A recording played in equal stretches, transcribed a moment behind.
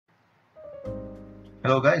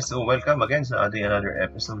Hello guys, so welcome again sa ating another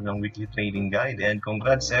episode ng Weekly Trading Guide and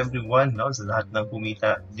congrats everyone sa lahat ng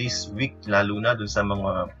kumita this week, lalo na dun sa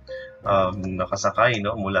mga nakasakay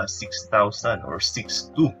mula 6,000 or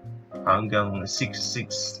 6,2 hanggang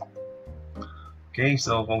 6,6. Okay,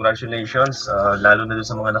 so congratulations, lalo na dun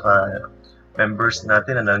sa mga members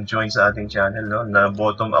natin na nag-join sa ating channel, na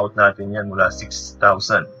bottom out natin yan mula 6,000.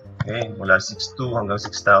 Okay, mula 6,2 hanggang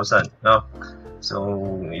 6,000. So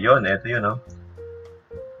yun, eto yun.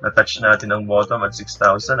 Na-touch natin ang bottom at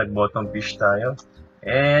 6,000, nag-bottom fish tayo.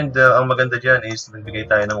 And ang maganda dyan is nagbigay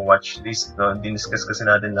tayo ng watch list. Diniscuss kasi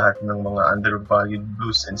natin lahat ng mga undervalued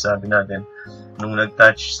blues and sabi natin, nung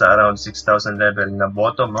nag-touch sa around 6,000 level na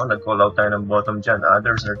bottom, nag-call out tayo ng bottom dyan.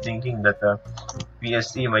 Others are thinking that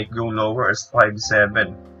PSE might go lower as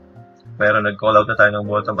 5,7. Pero nag-call out na tayo ng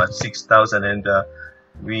bottom at 6,000 and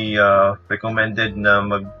we recommended na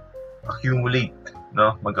mag-accumulate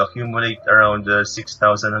mag-accumulate around 6,000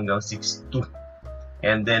 hanggang 6,200.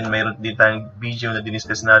 And then mayroon din tayong video na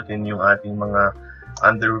diniscuss natin yung ating mga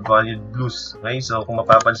undervalued blues. Okay, so kung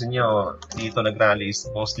mapapansin nyo, dito nag-rally is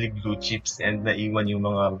mostly blue chips and naiwan yung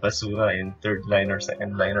mga basura and third liner,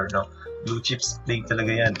 second liner. Blue chips play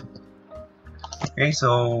talaga yan. Okay,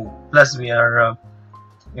 so plus we are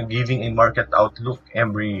giving a market outlook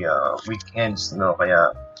every weekends,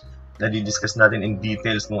 kaya nadidiscuss natin in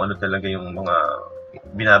details kung ano talaga yung mga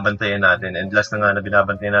binabantayan natin. And last na nga na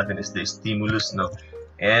binabantayan natin is the stimulus,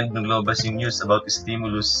 and nung lumabas yung news about the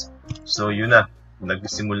stimulus, so yun na,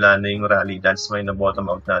 nagsimula na yung rally. That's why na bottom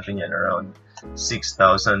out natin yan around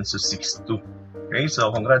 6,000 to 6,200. Okay,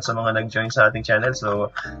 so congrats sa mga nag-join sa ating channel.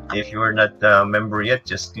 So if you are not a member yet,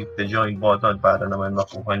 just click the join button para naman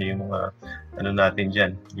makuha niyo yung mga natin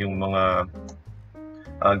dyan, yung mga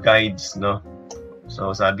guides,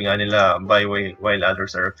 So sabi nga nila, buy while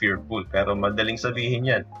others are fearful. Pero madaling sabihin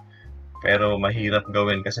yan. Pero mahirap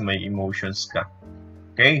gawin kasi may emotions ka.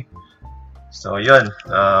 Okay? So yun,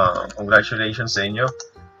 congratulations sa inyo.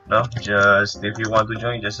 Just if you want to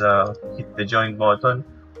join, just hit the join button.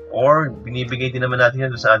 Or binibigay din naman natin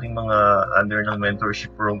yan sa ating mga under ng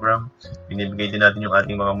mentorship program. Binibigay din natin yung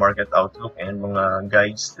ating mga market outlook and mga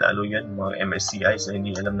guides, lalo yan, mga MSCI. So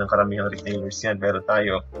hindi alam ng karamihang retailers yan. Pero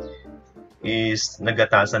tayo, is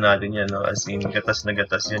nagatasan natin yan, as in gatas na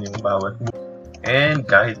gatas yan yung bawat and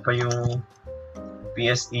kahit pa yung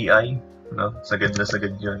PSEI, sagad na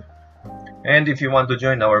sagad yun. And if you want to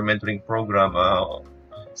join our mentoring program,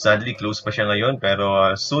 sadly close pa siya ngayon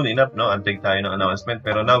pero soon enough, antay tayo ng announcement.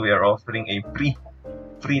 Pero now we are offering a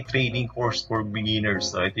free trading course for beginners.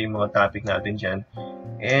 So ito yung mga topic natin dyan,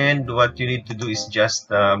 and what you need to do is just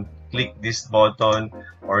click this button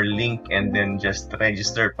or link and then just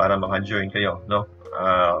register para maka-join kayo,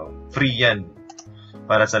 free yan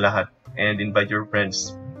para sa lahat, and invite your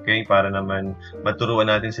friends, okay, para naman maturuan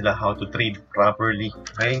natin sila how to trade properly,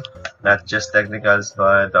 okay, not just technicals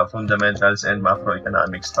but fundamentals and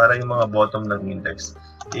macroeconomics, para yung mga bottom ng index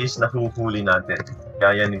is nahuhuli natin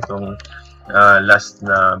gaya nitong last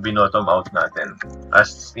na binottom out natin,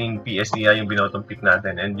 as in PSEI yung binottom pick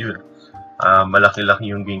natin, and yun, malaki-laki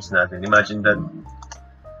yung gains natin. Imagine that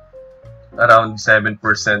around 7%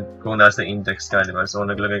 kung nasa index ka, di ba? So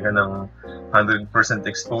naglagay ka ng 100%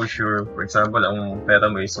 exposure, for example, ang pera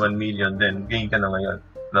mo is 1 million, then gain ka na ngayon,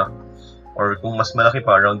 or kung mas malaki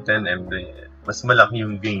pa, around 10M, mas malaki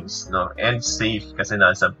yung gains, and safe kasi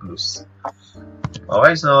nasa plus.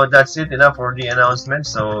 Okay, so that's it, enough for the announcement.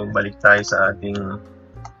 So balik tayo sa ating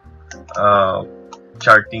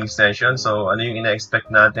charting session. So ano yung ina-expect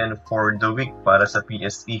natin for the week para sa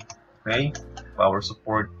PSE? Okay, power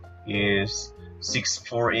support is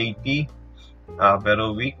 6,480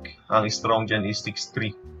 pero week. Ang strong dyan is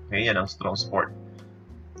 6,3. Okay, yan ang strong support.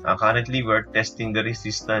 Currently we're testing the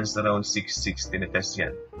resistance around 6,6. Tinetest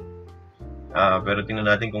yan. Pero tingnan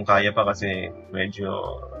natin kung kaya pa kasi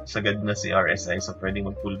medyo sagad na si RSI, so pwedeng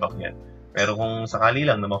mag-pullback yan. Pero kung sakali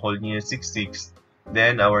lang na ma-hold niya yung 6,6,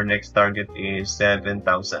 then our next target is 7,000.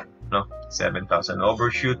 7,000.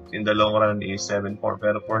 Overshoot in the long run is 7,400,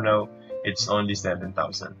 pero for now, it's only 7,000.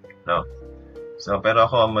 So, pero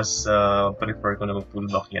ako, mas prefer ko na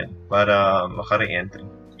mag-pullback yan para maka-re-entry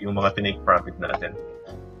yung mga tinake profit natin.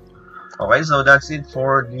 Okay, so that's it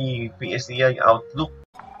for the PSEI outlook.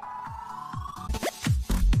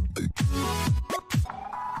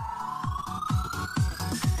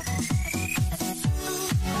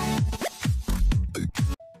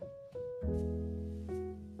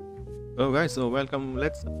 Hello guys, so welcome.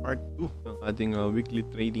 Let's part 2 ng ating weekly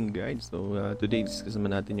trading guide. So today discuss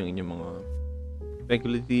naman natin yung inyong mga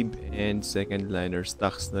speculative and second liner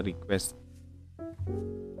stocks na request.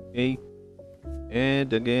 Okay,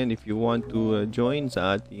 And again, if you want to join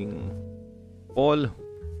sa ating call,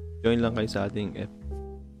 join lang kayo sa ating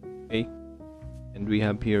okay? And we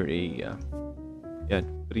have here a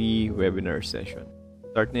free webinar session.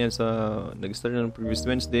 Start na yan nag-start na ng previous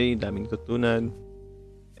Wednesday, daming tutunan.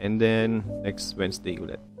 And then, next Wednesday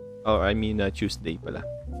ulit. Tuesday pala.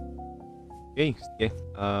 Okay, sige.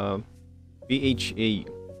 PHA.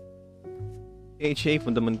 PHA,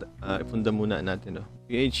 funda muna natin. No?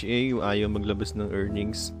 PHA, ayaw maglabas ng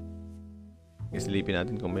earnings. Isilipin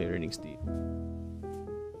natin kung may earnings dito.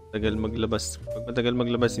 Pag matagal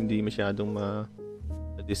maglabas, hindi masyadong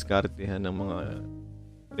ma-diskartehan ng mga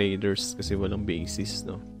traders kasi walang basis,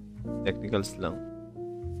 no? Technicals lang.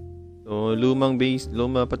 So, luma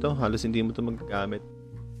pa to. Halos hindi mo to magagamit.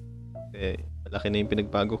 Kasi malaki na yung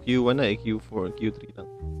pinagbago. Q1 na Q4, Q3 lang.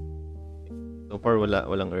 So far,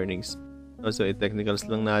 walang earnings. So, technicals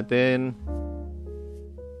lang natin.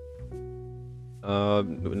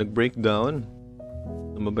 Nag-breakdown.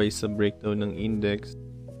 Tumabay sa breakdown ng index.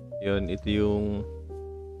 Yun, ito yung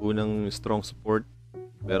unang strong support.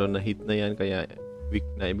 Pero na-hit na yan, kaya weak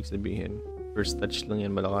na ibig sabihin. First touch lang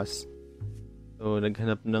yan, malakas. So,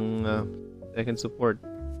 naghanap ng second support.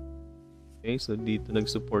 Okay, so dito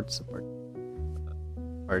nag-support sa part.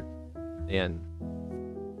 Ayan.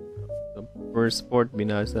 So, first support,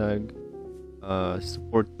 binasag.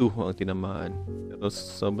 Support 2 ang tinamaan. Pero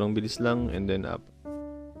sobrang bilis lang and then up.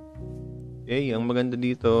 Okay, ang maganda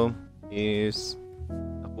dito is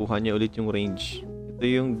nakuha niya ulit yung range. Ito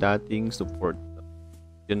yung dating support.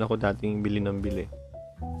 Diyan ako dating bili ng bili.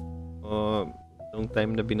 Nung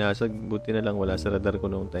time na binasag, buti na lang wala sa radar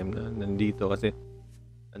ko nung time na nandito kasi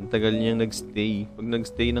ang tagal niyang nagstay. Pag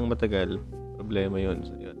nagstay ng matagal, problema yun.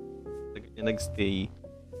 So, yun. Tagal niya nagstay,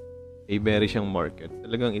 bearish ang market.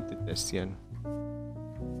 Talagang iti-test yan.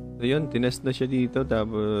 So yun, tinest na siya dito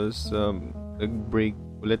tapos nag-break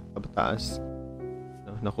ulit pataas.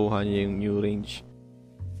 Nakuha niya yung new range.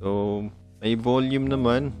 So, may volume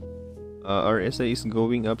naman. RSI is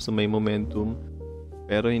going up so may momentum.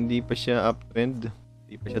 Pero hindi pa siya uptrend.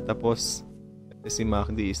 Hindi pa siya tapos. Kasi si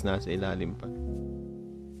MACD is nasa ilalim pa.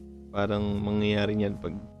 Parang mangyayari niyan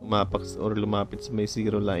pag umapak or lumapit sa may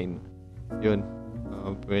zero line. Yun.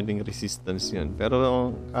 Pwedeng resistance yun.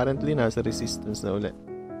 Pero currently nasa resistance na ulit.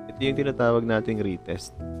 Ito yung tinatawag nating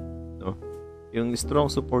retest. No? Yung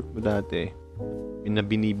strong support mo dati,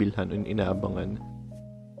 binibilhan, inaabangan.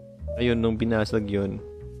 Ayun, nung binasag yun,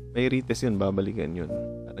 may retest yun, babalikan yun.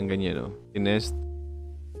 Parang ganyan, no? Tinest.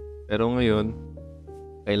 Pero ngayon,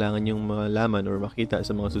 kailangan yung malaman or makita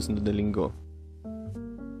sa mga susunod na linggo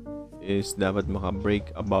is dapat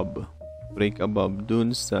maka-break above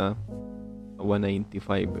dun sa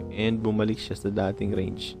 195 and bumalik siya sa dating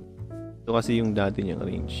range. Ito kasi yung dati niyang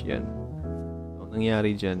range. Yan. Ang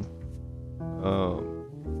nangyari dyan,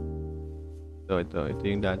 ito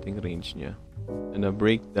yung dating range niya. Na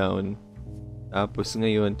breakdown. Tapos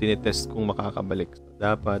ngayon, tinetest kung makakabalik. So,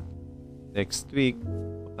 dapat next week,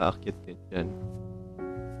 makaakyat din dyan.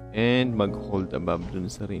 And mag-hold above dun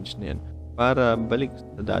sa range na yan. Para balik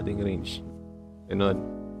sa dating range. Ganon.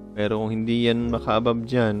 Pero kung hindi yan maka-above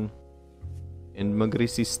dyan, and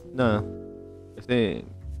mag-resist na, kasi,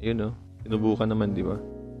 sinubukan naman, di ba?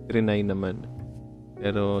 3.9 naman.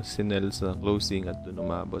 Pero sinel sa closing at doon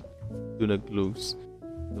umabot. Doon nag-close.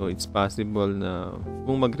 So, it's possible na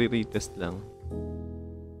kung magre-retest lang.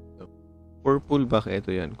 So, for pullback,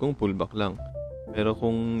 ito yan. Kung pullback lang. Pero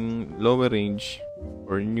kung lower range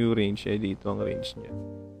or new range, dito ang range niya.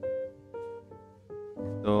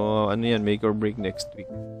 So, yan? Make or break next week.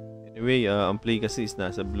 Anyway, ang play kasi is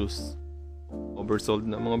nasa blues. Oversold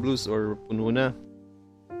na mga blues or puno na.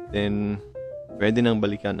 Then, pwede nang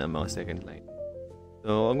balikan ang mga second line.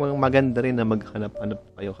 So, ang maganda rin na maghanap-hanap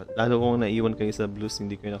kayo. Lalo kung naiwan kayo sa blues,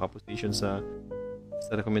 hindi kayo nakaposition sa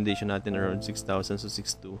recommendation natin around 6,000 to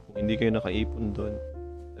 6,200. Kung hindi kayo nakaipon doon,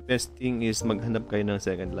 the best thing is maghanap kayo ng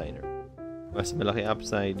second liner. Mas malaki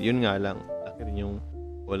upside, yun nga lang, laki rin yung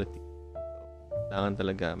quality. So, kailangan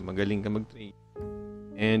talaga magaling ka mag-trade.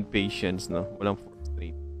 And patience, no? Walang force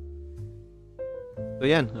trade. So,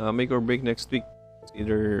 yan. Make or break next week. It's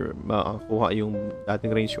either makakuha yung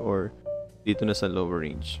dating range or dito na sa lower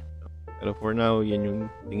range. Pero for now, yan yung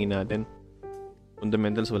tingin natin.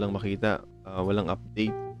 Fundamentals, walang makita. Walang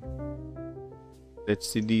update. Let's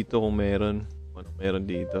see dito kung meron. Ano meron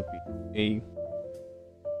dito? PA.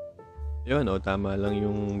 Yun, tama lang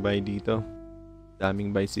yung buy dito. Daming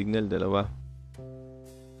buy signal, dalawa.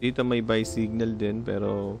 Dito may buy signal din,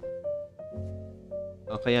 pero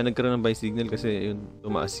kaya nagkaroon ng buy signal kasi yun,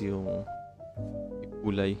 tumaas yung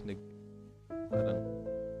kulay.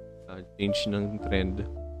 Parang change ng trend.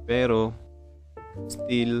 Pero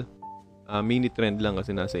Still, mini trend lang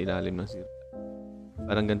kasi nasa ilalim ng zero.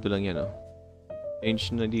 Parang ganito lang yan, oh.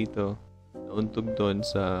 Change na dito. Nauntog doon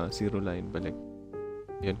sa zero line. Balik.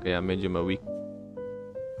 Yun, kaya medyo ma-weak.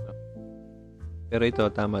 Pero ito,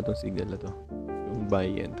 tama tong signal na to. Yung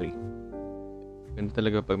buy entry. Ganito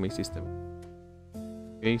talaga pag may system.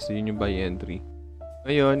 Okay, so yun yung buy entry.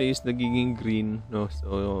 Ngayon is nagiging green, no?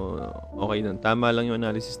 So, okay na. Tama lang yung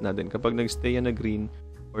analysis natin. Kapag nagstay yan na green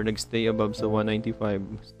or nagstay above sa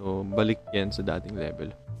 195, so balik yan sa dating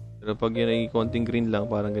level. Pero pag yan ay konting green lang,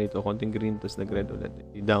 parang ganito, konting green, tapos nag-red ulit.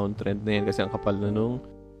 I-downtrend na yan kasi ang kapal na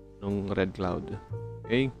nung red cloud.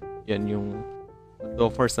 Okay? Yan yung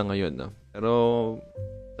so far sa ngayon. No? Pero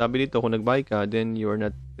sabi dito, kung nag-buy ka, then you are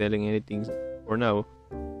not selling anything for now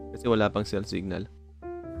kasi wala pang sell signal.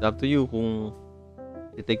 It's up to you kung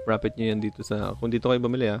i-take profit nyo yan dito sa, kung dito kayo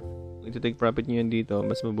bumili kung i-take profit nyo yan dito,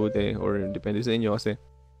 mas mabuti or depende sa inyo kasi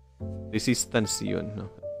resistance yun.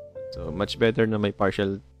 No? So, much better na may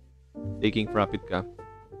partial taking profit ka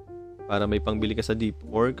para may pangbili ka sa deep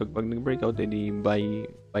or kapag nag-breakout, edi buy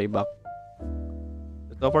back.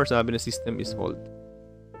 So far, sabi na system is hold.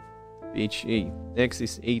 PHA. Next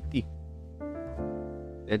is 80.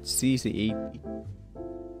 Let's see si 80.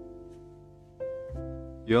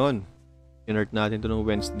 Yun. Inert natin to ng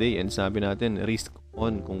Wednesday and sabi natin, risk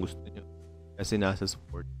on kung gusto nyo. Kasi nasa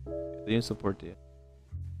support. Ito yung support yan.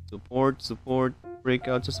 Support,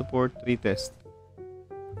 breakout sa support, retest.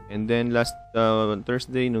 And then last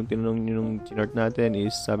Thursday, nung tinanong nyo nung chart natin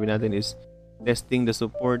is, sabi natin is, testing the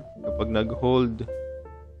support kapag nag-hold,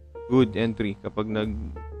 good entry. Kapag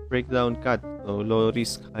nag-breakdown, cut. So, low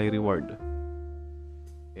risk, high reward.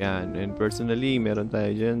 Yan. And personally, meron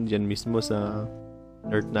tayo dyan mismo sa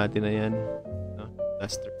chart natin na yan. No?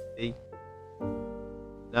 Last Thursday.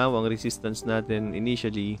 Now, ang resistance natin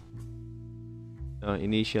initial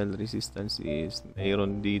resistance is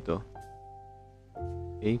mayroon dito.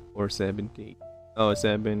 Okay, 478.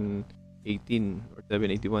 718 or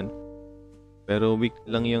 781. Pero weak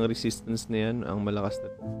lang yung resistance na yan. Ang malakas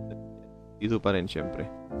na dito pa rin syempre.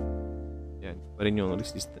 Yan, pa rin yung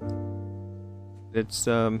resistance. Let's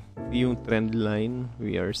see yung trend line.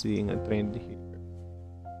 We are seeing a trend here.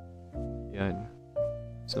 Yan.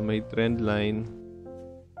 So may trend line.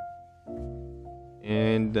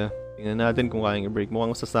 And tingnan natin kung kayang i-break.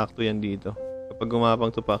 Mukhang sasakto yan dito. Kapag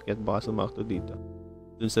gumapang to paakyat, baka sumakto dito.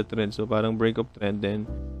 Dun sa trend. So, parang break of trend, then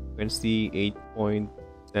you can see 8.7.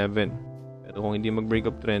 Pero kung hindi mag-break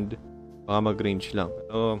of trend, baka mag-range lang.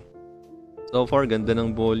 Pero, so far, ganda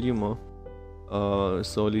ng volume,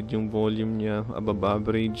 solid yung volume niya, above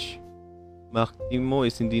average. MACD mo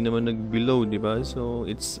is hindi naman nag-below, di ba? So,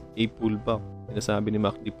 it's a pullback. Sinasabi ni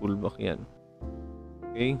MACD pullback yan.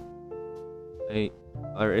 Okay?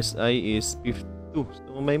 RSI is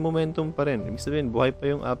 52. So, may momentum pa rin. Ibig sabihin, buhay pa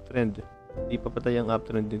yung uptrend. Hindi pa patay ang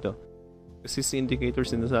uptrend dito. Kasi sa indicator,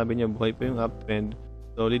 sinasabi niya, buhay pa yung uptrend.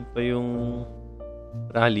 Solid pa yung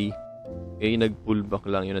rally. Kaya nag-pullback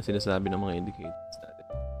lang. Yun ang sinasabi ng mga indicators natin.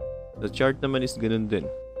 The chart naman is ganun din.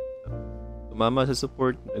 Tumama sa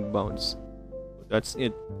support, nag-bounce. So, that's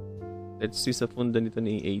it. Let's see sa funda nito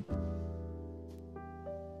ni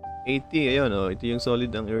 80. Ayun, ito yung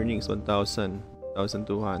solid ang earnings, 1,000,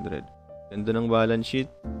 1,200. Ganda ng balance sheet.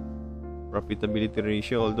 Profitability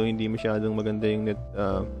ratio, although hindi masyadong maganda yung net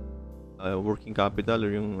working capital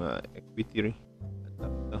or yung equity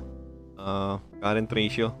current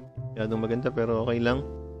ratio. Masyadong maganda pero okay lang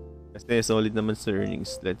kasi solid naman sa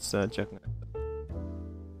earnings. Let's check na.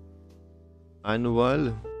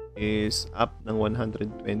 Annual is up ng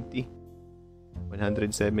 117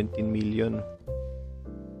 million.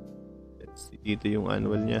 Let's see dito yung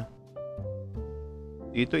annual niya.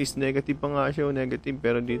 Dito is negative pa nga siya, negative,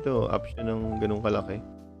 pero dito up siya ng ganung kalaki.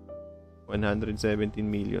 117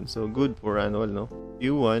 million. So good for annual, no?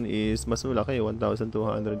 Q1 is mas malaki,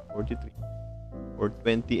 1,243 or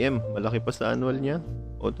 20M. Malaki pa sa annual niya.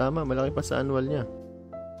 O tama, malaki pa sa annual niya.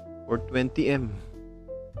 Or 20M.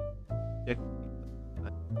 Check.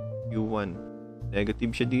 Q1.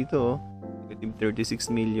 Negative siya dito, Negative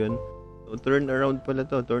 36 million. So turnaround pala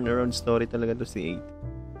to. Turnaround story talaga to si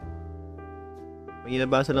 80. May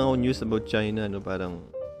nabasa lang ako news about China, parang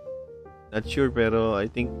not sure pero I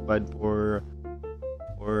think bad for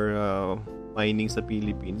mining sa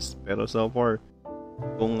Philippines. Pero so far,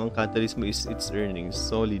 kung ang catalyst mo is its earnings,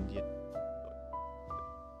 solid yan.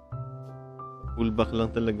 Pullback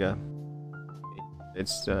lang talaga. Okay,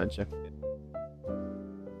 let's check it.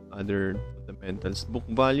 Other fundamentals. Book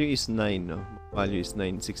value is 9, no? Book value is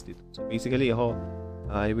 962. So basically ako,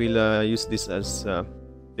 I will use this as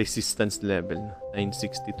resistance level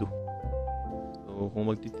 962. So kung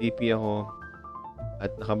magti-TP ako,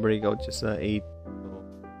 At naka-breakout siya sa 8. So,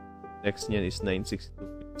 next niyan is 962.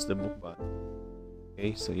 It's the book ba?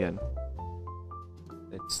 Okay, so yan.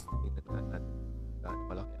 Let's tingnan natin. Gaano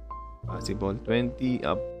malaki. Possible 20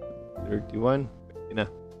 up to 31. Pwede na.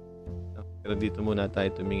 Pero dito muna tayo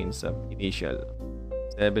tumingin sa initial.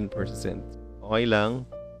 7%. Okay lang.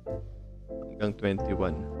 Hanggang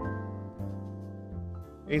 21.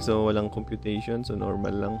 Okay, so walang computation. So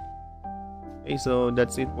normal lang. Okay, so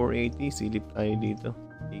that's it for 80. Silip tayo dito.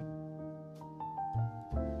 8.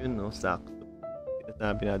 Yun, no? Sakto.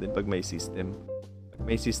 Sinasabi natin pag may system. Pag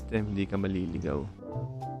may system, hindi ka maliligaw.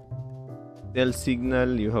 Sell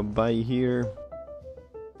signal, you have buy here.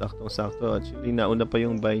 Saktong-sakto. Actually, nauna pa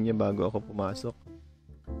yung buy niya bago ako pumasok.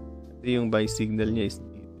 Kasi yung buy signal niya is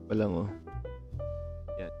dito pa lang, oh.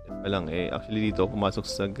 Yan pa lang. Actually, dito ako pumasok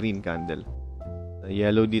sa green candle.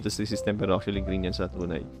 Yellow dito sa system, pero actually green yan sa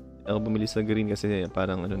tunay. Ako bumili sa green kasi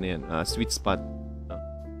parang ano na yan, sweet spot.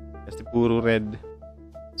 Kasi puro red.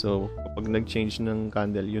 So, kapag nag-change ng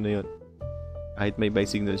candle, yun na yun. Kahit may buy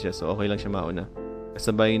signal siya, so okay lang siya mauna.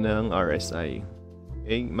 Kasabay ng RSI.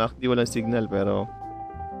 Okay, MACD walang signal pero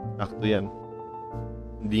sakto yan.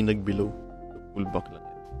 Hindi nag-below. Pullback lang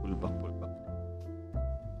yan. Pullback.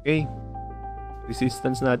 Okay.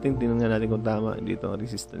 Resistance natin, tingnan natin kung tama dito ang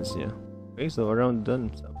resistance niya. Okay, so around done.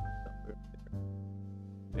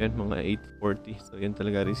 Ayan, mga 840. So, yan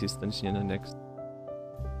talaga resistance niya na next.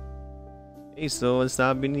 Okay, so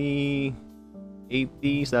sabi ni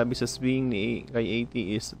 80, sabi sa swing ni kay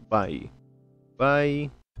 80 is buy. Buy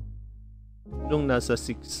nung nasa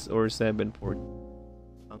 6 or 740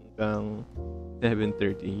 hanggang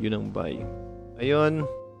 730. Yun ang buy. Ayun,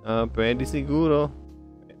 pwede siguro.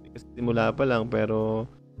 Pwede kasi simula pa lang pero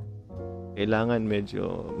kailangan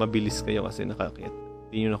medyo mabilis kayo kasi nakakit.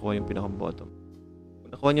 Hindi nyo nakuha yung pinaka-bottom.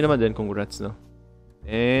 Kung nakuha nyo naman din, congrats, no?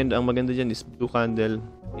 And ang maganda dyan is blue candle,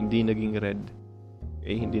 hindi naging red.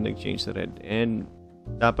 Okay, hindi nag-change sa red. And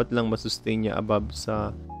dapat lang masustain niya above sa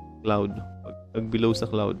cloud. Pag below sa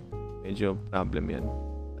cloud, medyo problem yan.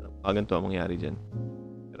 Ganito ang mangyari dyan.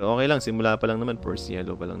 Pero okay lang, simula pa lang naman, first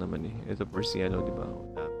yellow pa lang naman eh. Ito first yellow, di ba?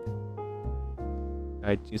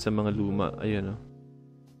 Kahit yung sa mga luma, ayan, no?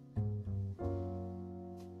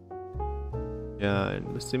 Yan,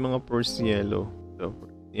 basta yung mga first yellow. So,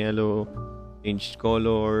 first yellow, changed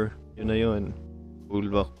color, yun na yun.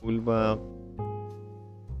 Pullback.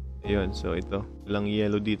 Ayun, so ito. Walang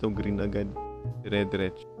yellow dito, green agad.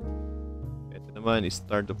 Dire-diretso. Ito naman is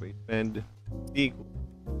start of a trend. See kung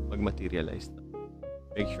mag-materialize na.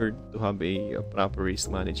 Make sure to have a proper risk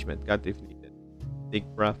management. Cut if needed. Take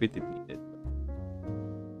profit if needed.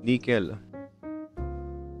 Nikl.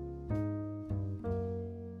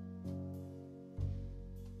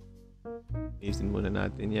 Isin muna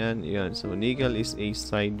natin yan. Yan. So, Nikl is a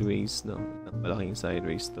sideways, no? Malaking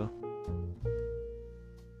sideways to.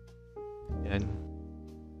 Yan.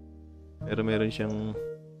 Pero meron siyang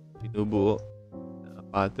binubuo na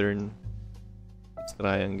pattern. It's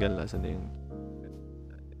triangle. Asan na yung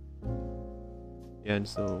yan.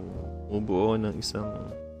 So, bumubuo ng isang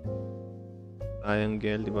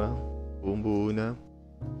triangle, di ba? Buong-buo na.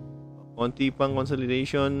 Konti pang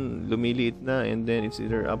consolidation, lumiliit na, and then it's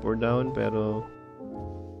either up or down, pero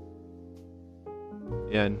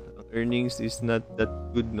yan, ang earnings is not that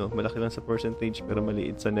good, no? Malaki lang sa percentage, pero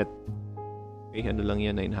maliit sa net. Okay, ano lang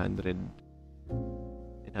yan, 900M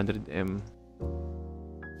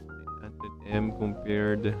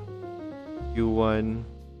compared Q1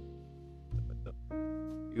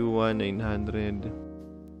 900,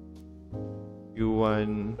 Q1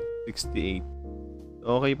 68.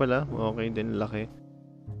 Okay pala. Okay din, laki.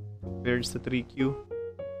 Compared sa 3Q.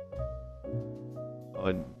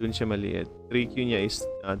 Dun siya maliit. 3Q niya is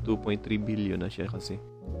 2.3 billion na siya kasi.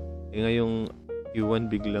 Ngayong Q1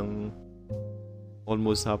 biglang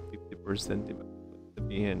almost half 50%, diba?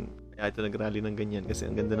 Sabihin, kaya ito nag-rally ng ganyan kasi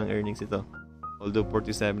ang ganda ng earnings ito. Although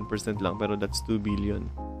 47% lang, pero that's 2 billion.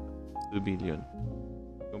 2 billion.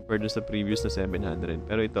 Compared sa previous na 700.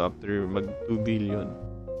 Pero ito, after mag 2 billion,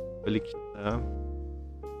 balik siya sa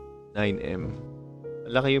 9M.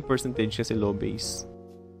 Laki yung percentage kasi low base.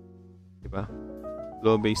 Diba?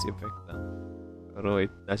 Low base effect lang. Pero it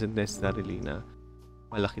doesn't necessarily na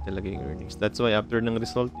malaki talaga yung earnings. That's why after ng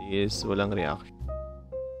result is walang reaction.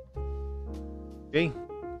 Okay.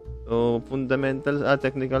 So, fundamentals,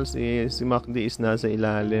 technicals is si MACD is nasa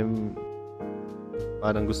ilalim.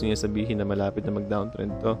 Parang gusto niya sabihin na malapit na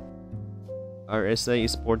mag-downtrend to. RSI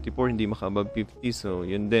is 44, hindi maka-above 50. So,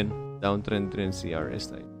 yun din. Downtrend rin si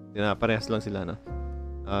RSI. Parehas lang sila na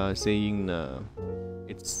saying na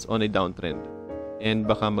it's on a downtrend and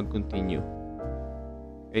baka mag-continue.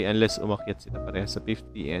 Okay, unless umakyat sila parehas sa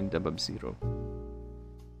 50 and above 0.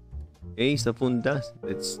 Okay, sa Funda.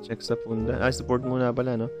 Let's check sa Funda. Support muna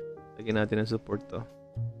pala, no? Lagyan natin ang support to.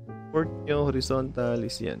 Support nyo, horizontal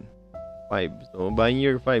is yan. 5. So, buying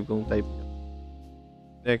year 5 kung type nyo.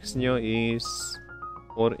 Next nyo is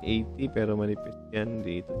 480 pero manipis yan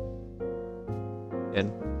dito. Yan.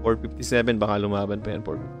 457 baka lumaban pa yan.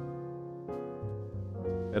 450.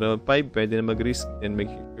 Pero 5 pwede na mag-risk and make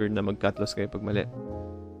sure na mag-cut loss kayo pag mali.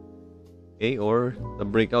 Okay, or the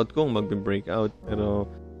breakout kung magbe-breakout. Pero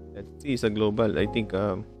let's see sa global, I think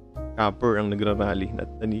copper ang nagra-rally, not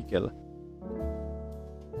the nickel.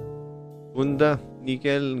 Funda,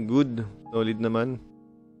 nickel, good. Solid naman.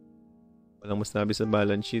 Walang masabi sa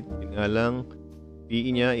balance sheet. Yun nga lang, PE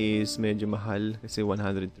niya is medyo mahal kasi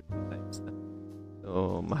 130 times na.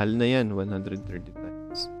 So, mahal na yan, 130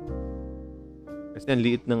 times. Kasi ang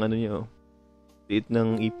liit ng ano niya, liit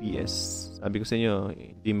ng EPS. Sabi ko sa inyo,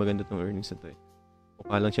 hindi maganda tong earnings na to eh.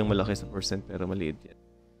 Mukha lang siyang malaki sa percent pero maliit yan.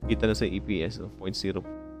 Kita na sa EPS, 0.0.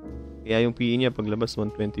 Kaya yung PE niya paglabas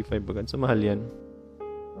 125 bagad. So, mahal yan.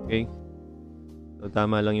 Okay? So,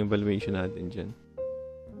 tama lang yung valuation natin dyan.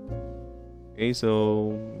 Okay,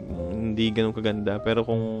 so hindi ganun kaganda. Pero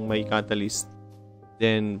kung may catalyst,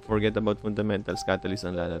 then forget about fundamentals. Catalyst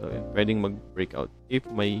ang lalaro yan. Pwedeng mag-breakout if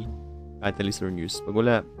may catalyst or news. Pag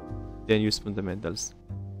wala, then use fundamentals.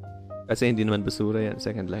 Kasi hindi naman basura yan.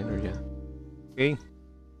 Second liner yan. Okay,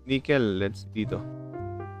 nickel. Let's dito.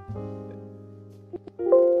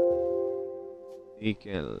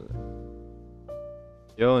 Nickel.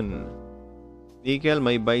 Yun. Nickel,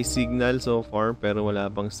 may buy signal so far pero wala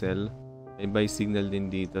pang sell. May buy signal din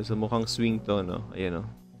dito. So mukhang swing to, no? Ayan, no?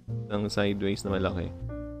 Isang sideways na malaki.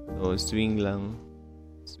 So swing lang.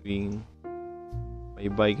 Swing. May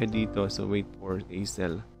buy ka dito. So wait for a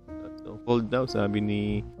sell. So hold daw, sabi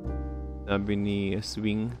ni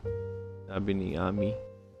swing. Sabi ni Ami.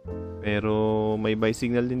 Pero may buy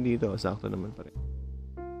signal din dito. Sakto naman pa rin.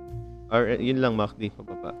 Yun lang, MACD,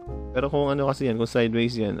 pababa. Pero kung ano kasi yan, kung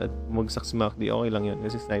sideways yan, at bumagsak si MACD, okay lang yun.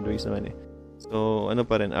 Kasi sideways naman eh. So, ano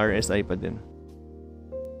pa rin, RSI pa din.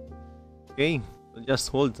 Okay, so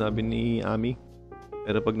just hold, sabi ni Ami.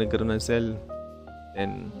 Pero pag nagkaroon ng sell,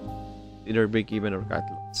 then either break even or cut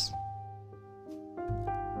loss.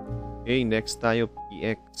 Okay, next tayo,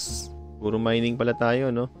 PX. Puro mining pala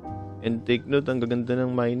tayo, no? And take note, ang gaganda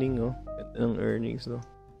ng mining, no? Ganda ng earnings, no?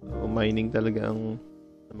 So, mining talaga ang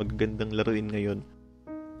magagandang laruin ngayon.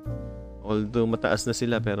 Although mataas na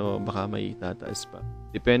sila, pero baka may tataas pa.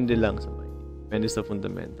 Depende lang sa mining. Depende sa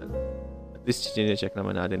fundamental. At least, check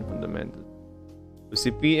naman natin fundamental. So,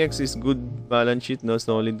 si PX is good balance sheet, no?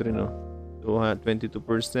 Solid rin, no? So, 22%,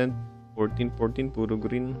 14, puro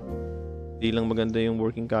green. Hindi lang maganda yung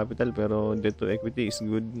working capital, pero debt to equity is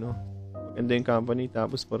good, no? Maganda yung company,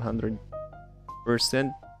 tapos 400%,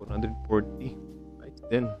 440. Right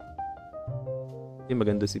then. Okay,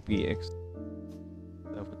 maganda si PX.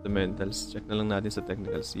 Sa fundamentals, check na lang natin sa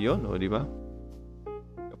technicals. Yun, o, di ba?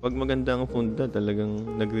 Kapag maganda ang funda,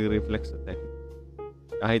 talagang nagre-reflect sa tech.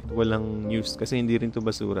 Kahit walang news, kasi hindi rin to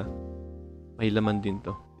basura. May laman din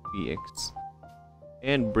to, PX.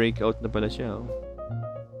 And breakout na pala siya. Oh.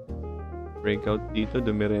 Breakout dito,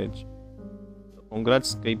 dumiretso. So,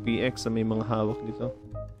 congrats kay PX sa may mga hawak dito.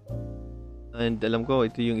 And alam ko,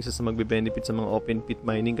 ito yung isa sa magbe-benefit sa mga open pit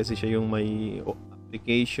mining kasi siya yung may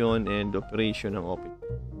application and operation ng open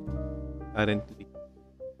pit. Currently.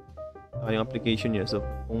 Yung application niya. So,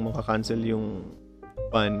 kung maka-cancel yung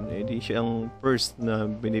ban, edi siya ang first na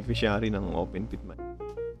beneficiary ng open pit mining.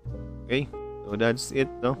 Okay? So, that's it,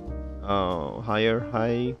 no? Higher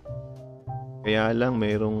high. Kaya lang,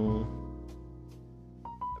 mayroong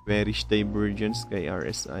bearish divergence kay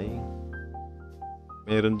RSI.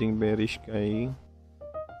 Meron ding bearish kay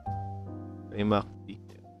MACD.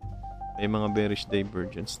 May mga bearish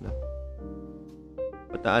divergence na.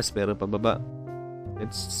 Pataas pero pababa.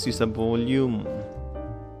 Let's see sa volume.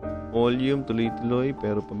 Volume tuloy-tuloy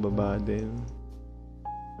pero pababa din.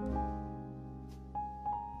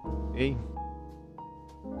 Okay.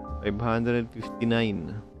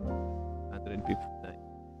 559.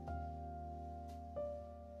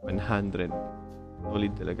 100.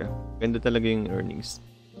 Solid talaga. Ganda talaga yung earnings.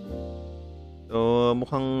 So,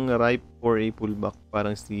 mukhang ripe for a pullback.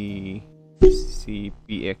 Parang si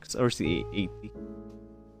PX or si 80.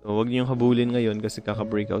 So, wag niyong habulin ngayon kasi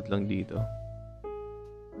kaka-breakout lang dito.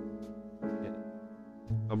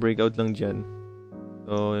 Kaka-breakout lang dyan.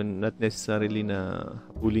 So, not necessarily na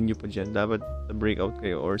habulin niyo pa dyan. Dapat sa breakout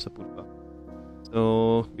kayo or sa pullback.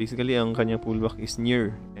 So, basically, ang kanyang pullback is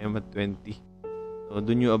near EMA 20. So,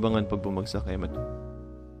 dun yung abangan pag bumagsak EMA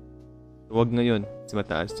 20. So, So, wag ngayon. Kasi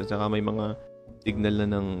mataas. At saka may mga signal na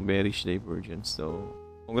ng bearish divergence. So,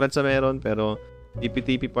 congrats sa meron. Pero,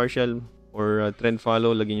 TP-TP partial or trend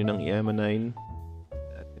follow, lagyan nyo ng EMA 9.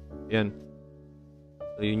 Yan.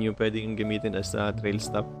 So, yun yung pwedeng gamitin as a trail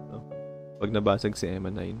stop. No? Pag nabasag si EMA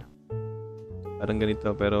 9. Parang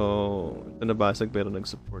ganito. Pero, ito nabasag pero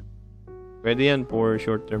nag-support. Pwede yan for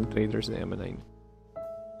short-term traders na EMA 9.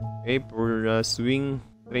 Okay, for swing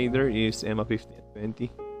trader is EMA 50 at 20.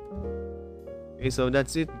 Okay, so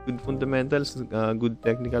that's it. Good fundamentals, good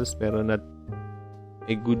technicals, pero not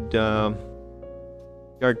a good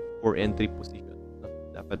chart for entry position. No?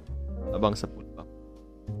 Dapat abang sa pullback.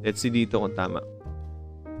 Let's see dito kung tama.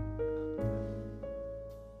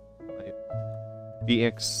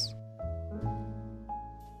 PX.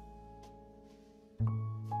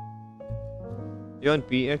 Yun,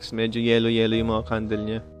 PX, medyo yellow-yellow yung mga candle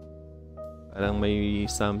niya. Parang may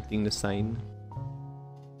something na sign.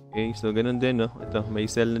 Okay, so ganun din, no? Ito, may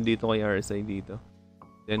sell na dito kay RSI dito.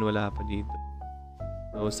 Then, wala pa dito.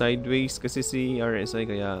 So, sideways kasi si RSI,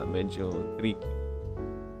 kaya medyo tricky.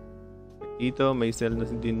 Dito, may sell na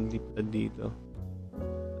din dito.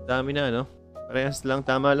 Dami na, no? Parehas lang,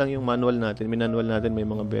 tama lang yung manual natin. May manual natin, may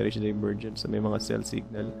mga bearish divergence, may mga sell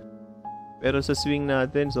signal. Pero sa swing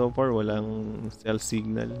natin, so far, walang sell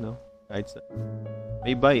signal, no? Kahit sa...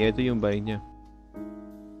 May buy, ito yung buy niya.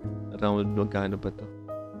 Around, magkano pa to?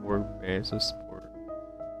 4 pesos,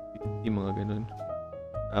 4.50, mga ganun.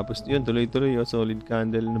 Tapos yun, tuloy-tuloy, solid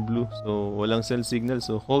candle na blue. So, walang sell signal,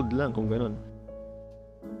 so hold lang kung ganun.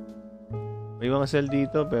 May mga sell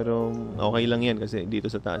dito, pero okay lang yan kasi dito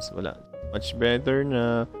sa taas, wala. Much better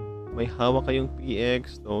na may hawak kayong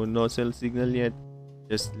PX, so no sell signal yet.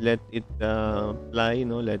 Just let it fly,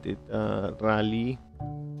 no? Let it rally.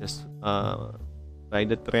 Just ride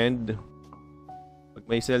the trend. Pag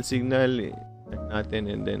may sell signal, check natin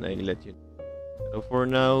and then I let you know. So for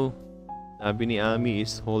now, sabi ni Ami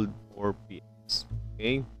is hold for PX.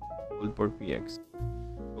 Okay? Hold for PX.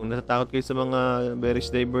 Kung natatakot kayo sa mga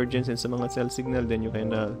bearish divergence and sa mga sell signal, then you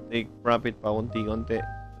can take profit pa konti-konti.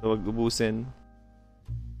 So wag ubusin.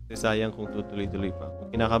 Kasi sayang kung tutuloy-tuloy pa.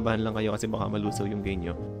 Kung kinakabahan lang kayo kasi baka malusaw yung gain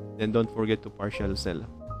nyo, then don't forget to partial sell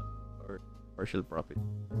or partial profit.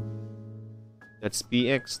 That's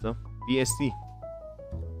PX, no? BSC.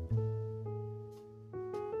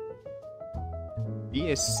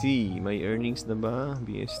 BSC, may earnings na ba?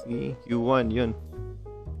 BSC, Q1, yun.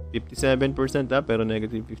 57% pero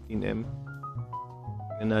negative 15M.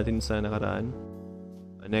 Tignan natin sa nakaraan.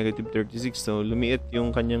 Negative 36, so lumiit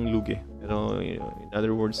yung kanyang lugi. Pero in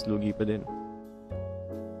other words, lugi pa din.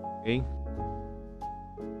 Okay?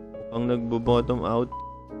 Mukhang nagbo-bottom out.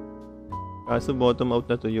 Kaso bottom out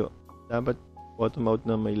na tuyo. Dapat bottom out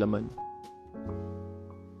na may laman.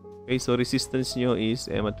 Okay, so resistance nyo is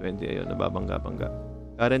EMA 20. Ayun, nababangga-bangga.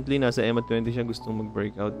 Currently, nasa EMA 20 siya, gustong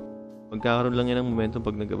mag-breakout. Magkakaroon lang yan ng momentum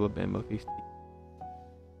pag nag-above EMA 50.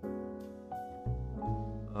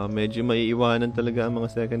 Medyo maiiwanan talaga ang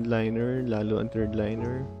mga second liner, lalo ang third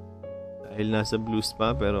liner. Dahil nasa blues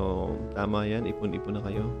pa, pero tama yan, ipon-ipon na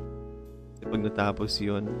kayo. Kasi pag natapos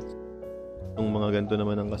yun, itong mga ganito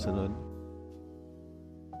naman ang kasunod.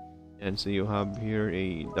 Yan, so you have here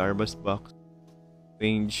a Darbas box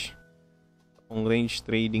range. Kung range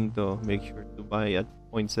trading to, make sure to buy at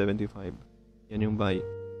 0.75. Yan yung buy.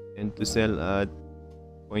 And to sell at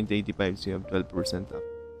 0.85, so you have 12% up.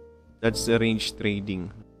 That's the range trading.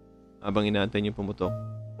 Habang inaantay nyo pumutok.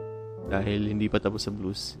 Dahil hindi pa tapos sa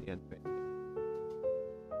blues. Yan.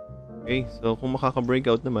 Okay, so kung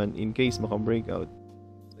makaka-breakout naman, in case maka-breakout,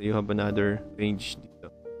 so you have another range dito.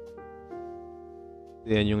 So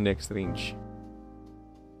yan yung next range.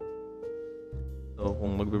 So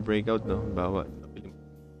kung magbe-breakout, no, bawa, napili mo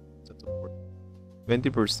sa support.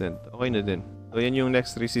 20%, okay na din. So yan yung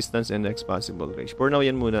next resistance and next possible range. For now,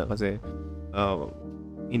 yan muna kasi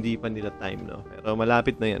hindi pa nila time, no? Pero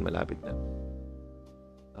malapit na yan, malapit na.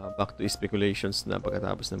 Back to speculations na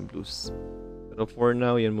pagkatapos ng blues. Pero for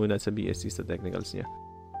now, yan muna sa BSC sa technicals niya.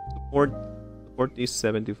 Support is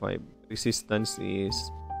 75. Resistance is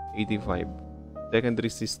 85. Second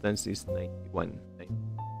resistance is 91.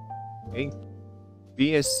 Okay?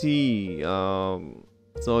 BSC,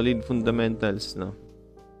 solid fundamentals, no?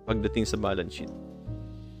 Pagdating sa balance sheet.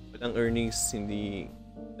 Walang earnings, hindi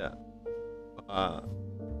baka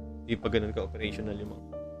hindi pa ganun ka-operational yung mga.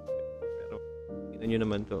 Pero, tignan nyo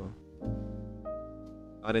naman to.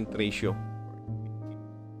 Current ratio.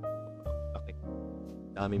 Laki.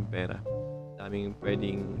 Daming pera. Daming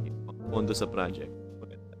pwedeng pondo sa project.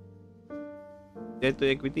 Maganda. Debt to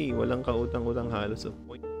equity, walang kautang-utang halos of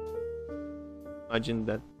point. Imagine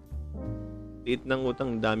that. liit ng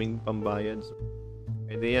utang, daming pambayad. So,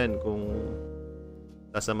 pwede yan kung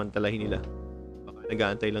sasamantalahin nila. Baka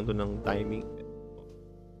nag-aantay lang to ng timing.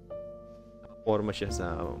 Nakaporma siya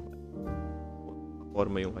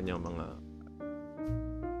nakaporma yung kanyang mga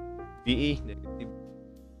PE, negative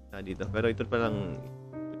na dito. Pero ito pa lang,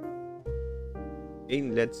 okay,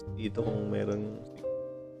 let's dito kung meron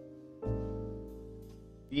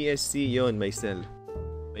PSC yon, may sell.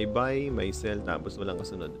 May buy, may sell, tapos walang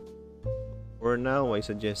kasunod. For now, I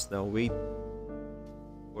suggest na wait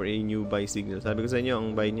for a new buy signal. Sabi ko sa inyo,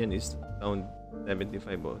 ang buy niyan is around 75.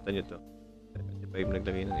 O, tanyo to. 75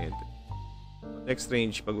 naglagay ng entry. Next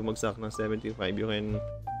range, pag bumagsak ng 75, you can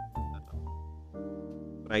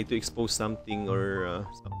try to expose something or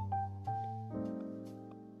something.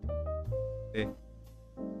 Okay.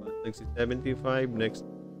 Next is 75, next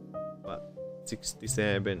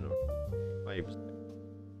 67 or 5.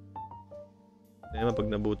 Kaya naman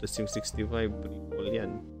pag nabutas yung 65, pre-call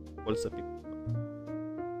yan. Call sa 50.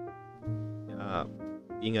 Kaya,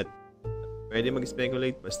 ingat. Pwede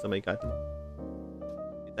mag-speculate basta may cut.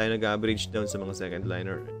 Hindi tayo nag-average down sa mga second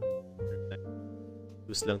liner.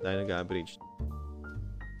 Use lang tayo nag-average.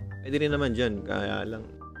 Pwede rin naman dyan, kaya lang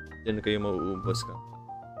dyan kayo mauubos ka.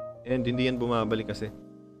 And hindi yan bumabalik kasi.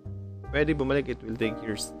 Pwede bumalik, it will take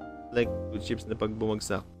years. Like good chips na pag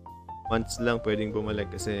bumagsak, months lang pwedeng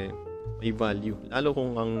bumalik kasi may value. Lalo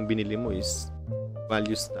kung ang binili mo is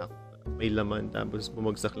value stock, may laman, tapos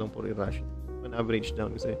bumagsak lang for rush. On average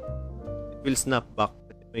down kasi it will snap back.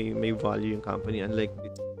 May value yung company, unlike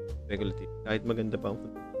this speculative. Kahit maganda pa ang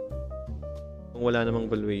kung wala namang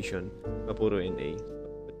valuation, puro NA.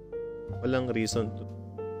 Walang reason to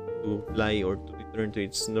fly or to return to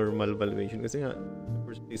its normal valuation kasi nga,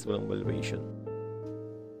 first place walang valuation.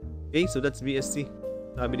 Okay, so that's BSC.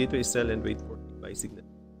 Sabi dito is sell and wait for the buy signal.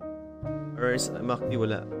 Whereas MACD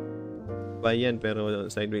wala. Buy yan pero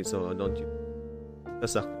sideways, so don't you.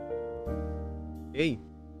 Tasak. Okay.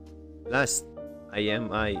 Last,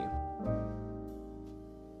 IMI.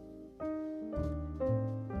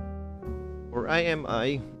 For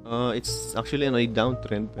IMI, it's actually on a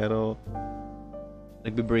downtrend pero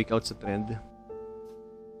nagbe-breakout sa trend.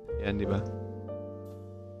 Yan, di ba?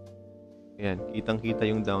 Ayan, kitang-kita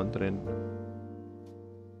yung downtrend.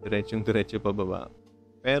 Diretso pababa.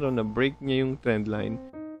 Pero na-break niya yung trend line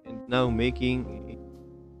and now making a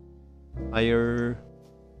higher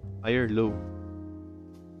low.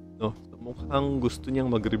 No, so mukhang gusto niyang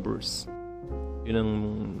mag-reverse. Yun ang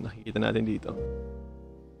nakikita natin dito.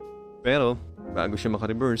 Pero, bago siya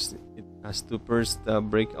maka-reverse, it has to first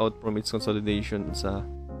break out from its consolidation sa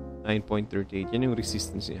 9.38. Yan yung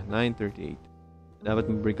resistance niya, 9.38. Dapat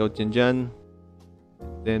mag-breakout yan dyan.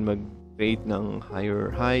 Then mag-create ng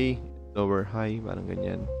higher high, lower high, parang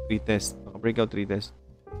ganyan. Retest. Maka-breakout, retest.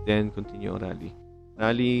 Then continue ang rally.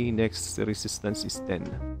 Rally, next resistance is 10.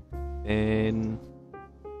 And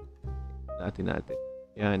natin.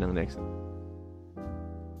 Yan ang next.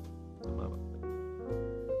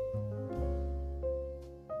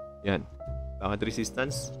 Yan. Bakit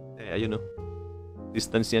resistance? Ayun o.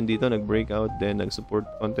 Resistance yan dito. Nag-breakout, then nag-support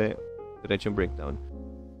konti. Diretsong breakdown.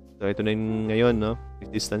 So, ito na yung ngayon, no?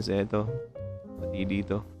 Resistance ito. Pati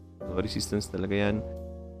dito. So, resistance talaga yan.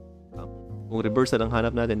 Kung reversal ang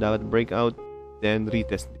hanap natin, dapat breakout, then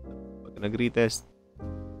retest. Pag nag-retest,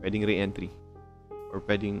 pwedeng re-entry. Or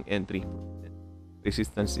pwedeng entry.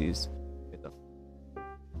 Resistance is ito.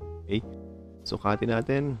 Okay? So, kati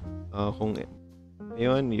natin. Kung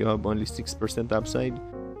ngayon, you have only 6% upside.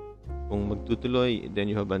 Kung magtutuloy, then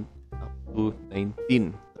you have up to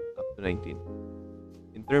 19.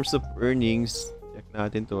 In terms of earnings, check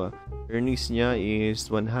natin to. Earnings niya is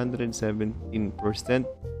 117%,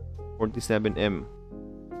 47M.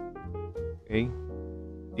 Okay?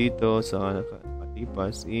 Dito sa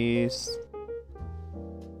nakatipas is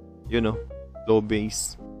low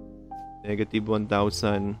base. Negative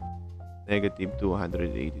 1,000, negative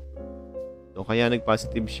 280. So, kaya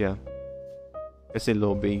nag-positive siya kasi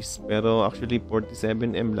low base. Pero actually,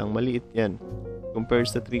 47M lang. Maliit yan. Compared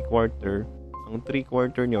sa 3/4, ang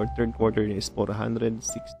 3/4 niya or 3rd quarter niya is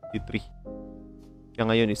 463. Kaya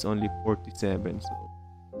ngayon is only 47. So,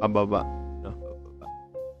 pababa. No? Pababa.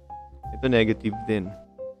 Ito negative din.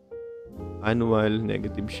 Annual,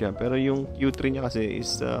 negative siya. Pero yung Q3 niya kasi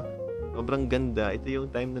is sobrang ganda. Ito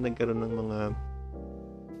yung time na nagkaroon ng mga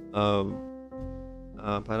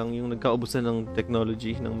parang yung nagkaubusan ng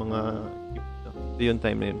technology ng mga ito yung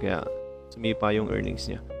time na yun. Kaya sumipa yung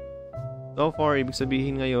earnings niya. So far, ibig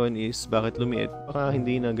sabihin ngayon is bakit lumiit? Baka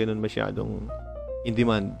hindi na ganun masyadong in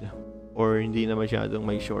demand or hindi na masyadong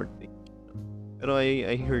may shortage. Pero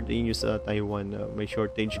I heard news sa Taiwan na may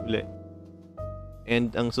shortage ulit.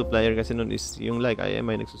 And ang supplier kasi nun is yung like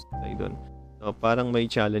IMI nagsusupply doon. So parang may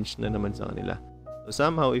challenge na naman sa kanila. So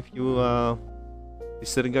somehow if you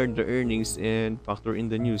disregard the earnings and factor in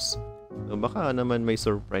the news, so baka naman may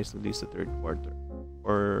surprise ulit sa third quarter.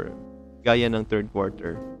 Or gaya ng third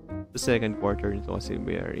quarter, the second quarter nito kasi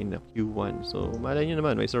we are in a Q1. So malay nyo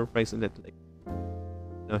naman, may surprise ulit. Like,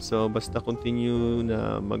 so basta continue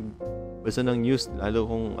na magbasa ng news, lalo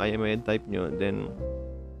kung IMI type nyo, then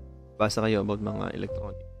basa kayo about mga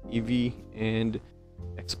electronic, EV, and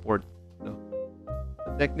export. No?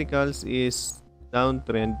 The technicals is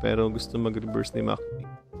downtrend pero gusto mag-reverse ni MACD.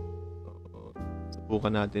 So,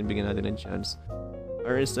 subukan natin, bigyan natin ng chance.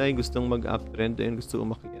 RSI gustong mag-uptrend and gusto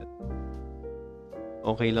umakyat.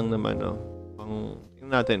 Okay lang naman, no? Tingnan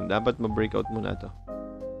natin, dapat ma-breakout muna to.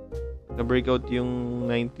 Na-breakout yung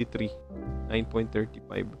 93,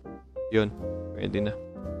 9.35. Yun, pwede na.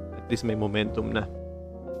 At least may momentum na.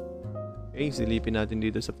 Okay, silipin natin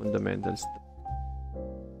dito sa fundamentals.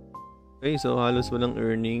 Okay, so halos walang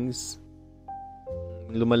earnings.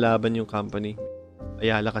 Lumalaban yung company.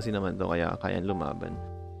 Ayala kasi naman to, kaya kayang lumaban.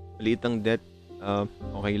 Maliit ang debt,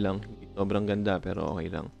 okay lang. Hindi sobrang ganda, pero okay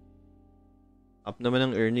lang. Up naman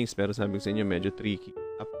ang earnings, pero sabi ko sa inyo, medyo tricky.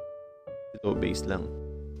 Up, low base lang.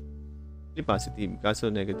 Hindi positive, kaso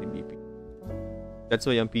negative BP. That's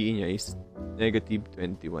why ang PE niya is negative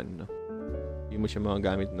 21. No? Hindi mo siya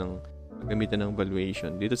gamitan ng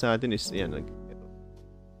valuation. Dito sa atin is, yan,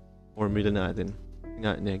 formula natin.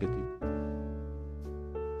 Nga, negative.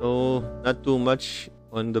 So, not too much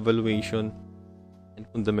on the valuation and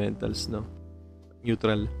fundamentals, no?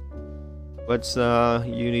 Neutral. But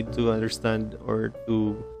you need to understand or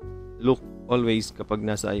to look always kapag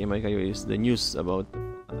nasa IMI kayo is the news about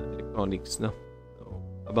electronics, no? So,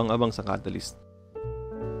 abang-abang sa catalyst.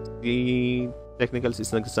 The technicals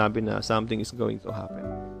is nagsasabi na something is going to happen.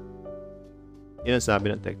 Yan ang sabi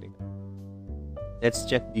ng technical. Let's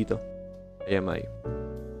check dito. IMI.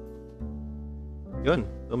 Yun.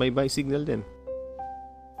 So, may buy signal din.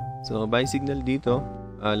 So, buy signal dito.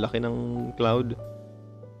 Laki ng cloud.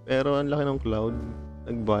 Pero ang laki ng cloud.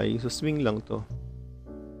 Nag-buy. So, swing lang to.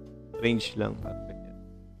 Range lang.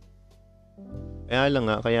 Kaya lang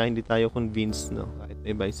nga, kaya hindi tayo convinced, no? Kahit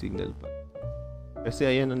may buy signal pa. Kasi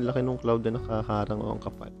ayan, ang laki ng cloud na nakaharang o ang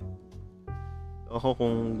kapal. So, ako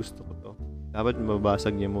kung gusto ko to, dapat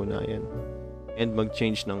mababasag niya muna yan. And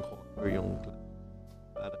mag-change ng color yung cloud.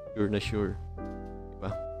 Para sure na sure.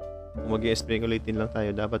 Diba? Kung mag-i-speculate din lang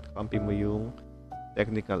tayo, dapat kampi mo yung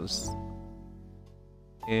technicals.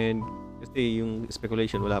 And kasi yung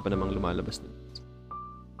speculation, wala pa namang lumalabas na.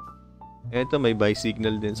 Eto, may buy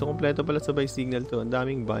signal din. So, kompleto pala sa buy signal to. Ang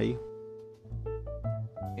daming buy.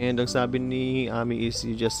 And ang sabi ni Ami is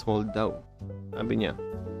you just hold down. Sabi niya.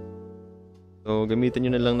 So, gamitin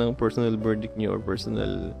nyo na lang ng personal verdict nyo or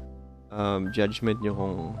personal judgment nyo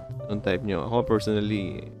kung anong type nyo. Ako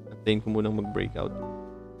personally, antayin ko munang mag-breakout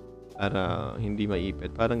para hindi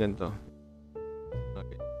maipit. Parang ganito.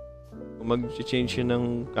 Okay. Kung mag-change yun ng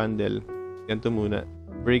candle, ganito muna.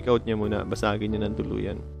 Breakout niya muna. Basagin niya ng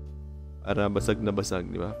tuluyan. Para basag na basag,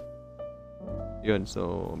 di ba? Yun,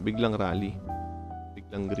 so biglang rally.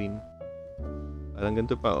 Biglang green. Parang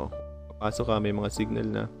ganito pa, oh. Papasok ka, may mga signal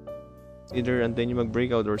na either antayin nyo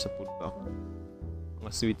mag-breakout or sa pullback.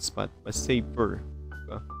 Mga sweet spot. Mas safer.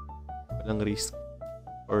 Diba? Walang risk.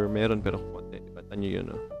 Or meron pero konti. Diba? Tanyo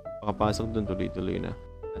yun, oh. Makapasok dun, tuloy-tuloy na.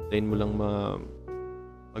 Antayin mo lang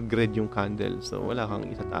mag-red yung candle. So, wala kang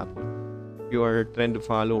itatapon. If you are trend to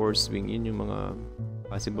follow or swing, yun yung mga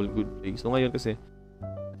possible good play. So, ngayon kasi,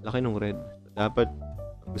 laki nung red. Dapat,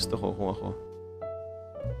 gusto ko kung ako,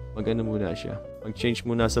 mag-ano muna siya. Mag-change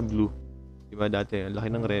muna sa blue. Diba dati, ang laki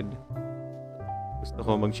ng red. Gusto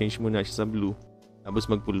ko mag-change muna siya sa blue. Tapos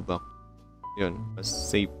mag-pullback. Yun, mas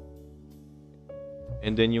safe.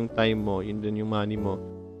 And then yung time mo, yun din yung money mo,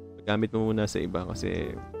 gamit mo muna sa iba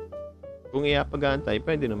kasi kung iapag-aantay,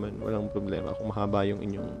 pwede naman. Walang problema kung mahaba yung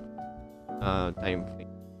inyong time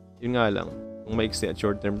frame. Yun nga lang, kung maiksi at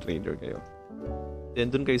short-term trader kayo.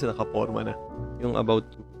 Then dun kayo sa nakaporma na. Yung about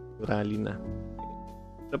to rally na.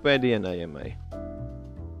 So, pwede yan, IMI.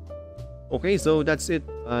 Okay, so that's it.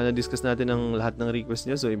 Na-discuss natin ang lahat ng request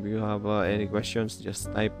niya. So, if you have any questions, just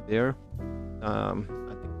type there.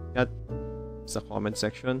 Ating chat sa comment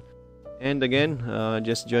section. And again,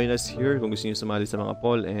 just join us here kung gusto niyo sumali sa mga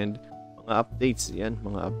poll and mga updates. Yan,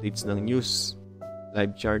 mga updates ng news,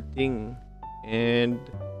 live charting, and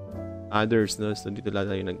others. No? So, dito lang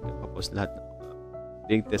tayo nagpapost lahat ng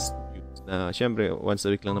latest news na syempre, once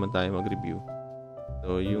a week lang naman tayo mag-review.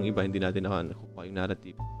 So, yung iba hindi natin nakukuha yung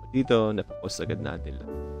narrative. Dito, napapost agad natin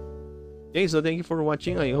lang. Okay, so thank you for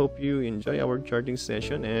watching. I hope you enjoy our charting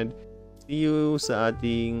session and see you sa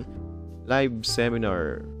ating live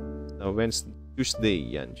seminar sa Tuesday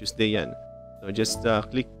yan. Tuesday yan. So just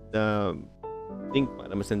click the link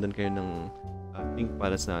para masendan kayo ng link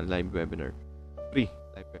para sa live webinar. Free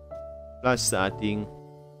live webinar. Plus sa ating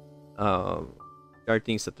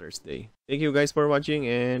charting sa Thursday. Thank you guys for watching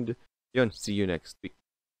and yun, see you next week.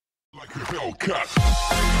 Like a Hellcat.